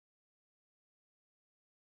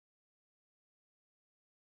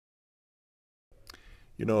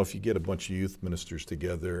You know, if you get a bunch of youth ministers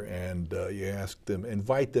together and you ask them,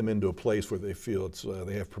 invite them into a place where they feel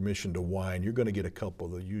they have permission to whine, you're going to get a couple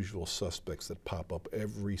of the usual suspects that pop up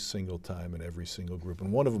every single time in every single group.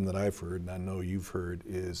 And one of them that I've heard, and I know you've heard,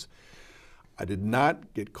 is, I did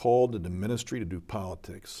not get called into ministry to do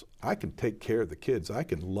politics. I can take care of the kids. I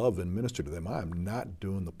can love and minister to them. I am not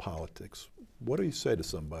doing the politics. What do you say to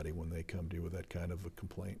somebody when they come to you with that kind of a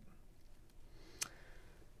complaint?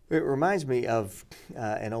 It reminds me of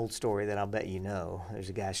an old story that I'll bet you know. There's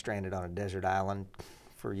a guy stranded on a desert island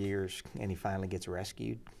for years, and he finally gets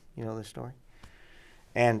rescued. You know this story?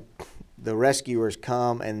 And the rescuers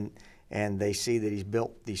come, and they see that he's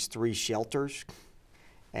built these 3 shelters,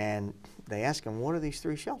 and they ask him, "What are these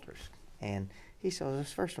 3 shelters?" And he says,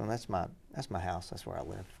 "This first one, that's my house. That's where I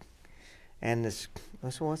live." And I said,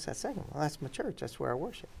 "What's that second one?" "Well, that's my church. That's where I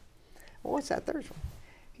worship." "Well, what's that third one?"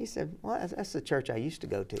 He said, "Well, that's the church I used to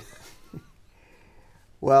go to."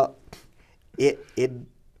 Well, it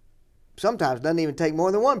sometimes doesn't even take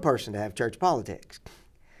more than one person to have church politics.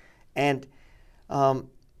 And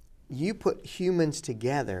you put humans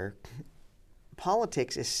together,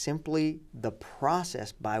 politics is simply the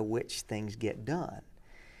process by which things get done.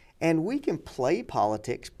 And we can play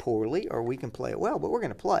politics poorly or we can play it well, but we're going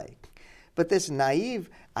to play. But this naive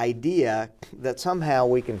idea that somehow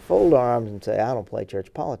we can fold our arms and say, "I don't play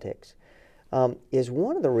church politics," is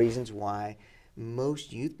one of the reasons why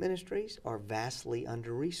most youth ministries are vastly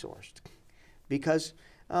under-resourced. Because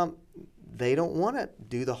they don't want to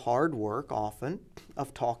do the hard work often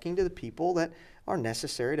of talking to the people that are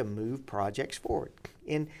necessary to move projects forward.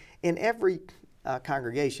 In every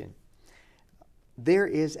congregation, there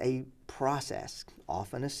is a process,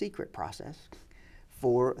 often a secret process,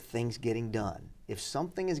 for things getting done. If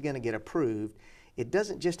something is going to get approved, it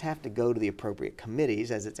doesn't just have to go to the appropriate committees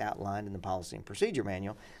as it's outlined in the Policy and Procedure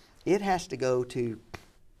Manual. It has to go to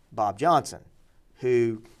Bob Johnson,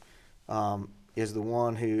 who is the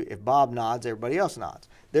one who, if Bob nods, everybody else nods.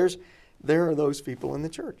 There are those people in the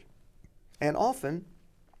church. And often,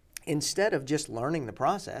 instead of just learning the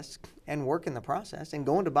process and working the process and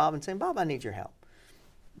going to Bob and saying, "Bob, I need your help,"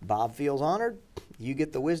 Bob feels honored, you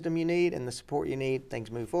get the wisdom you need and the support you need, things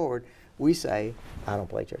move forward. We say, "I don't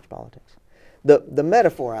play church politics." The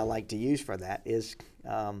metaphor I like to use for that is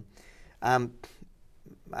I'm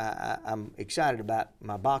excited about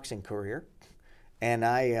my boxing career, and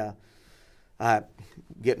I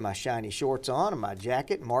get my shiny shorts on and my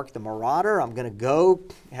jacket, mark the Marauder. I'm going to go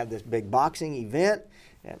have this big boxing event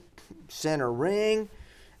at center ring.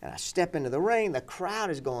 And I step into the ring, the crowd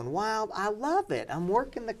is going wild. I love it. I'm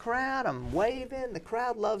working the crowd, I'm waving, the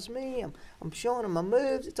crowd loves me, I'm showing them my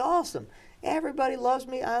moves. It's awesome. Everybody loves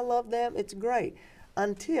me, I love them, it's great.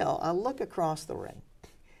 Until I look across the ring,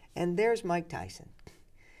 and there's Mike Tyson.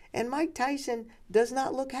 And Mike Tyson does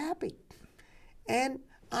not look happy. And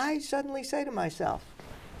I suddenly say to myself,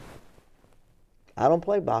 I don't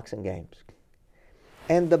play boxing games.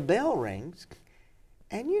 And the bell rings,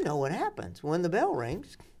 and you know what happens. When the bell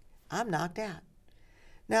rings, I'm knocked out.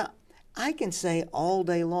 Now, I can say all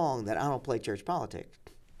day long that I don't play church politics,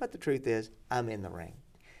 but the truth is, I'm in the ring.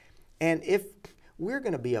 And if we're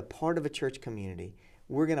going to be a part of a church community,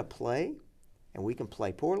 we're going to play, and we can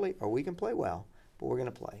play poorly or we can play well, but we're going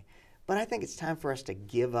to play. But I think it's time for us to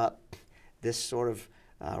give up this sort of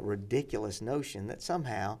ridiculous notion that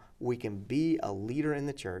somehow we can be a leader in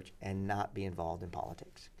the church and not be involved in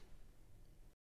politics.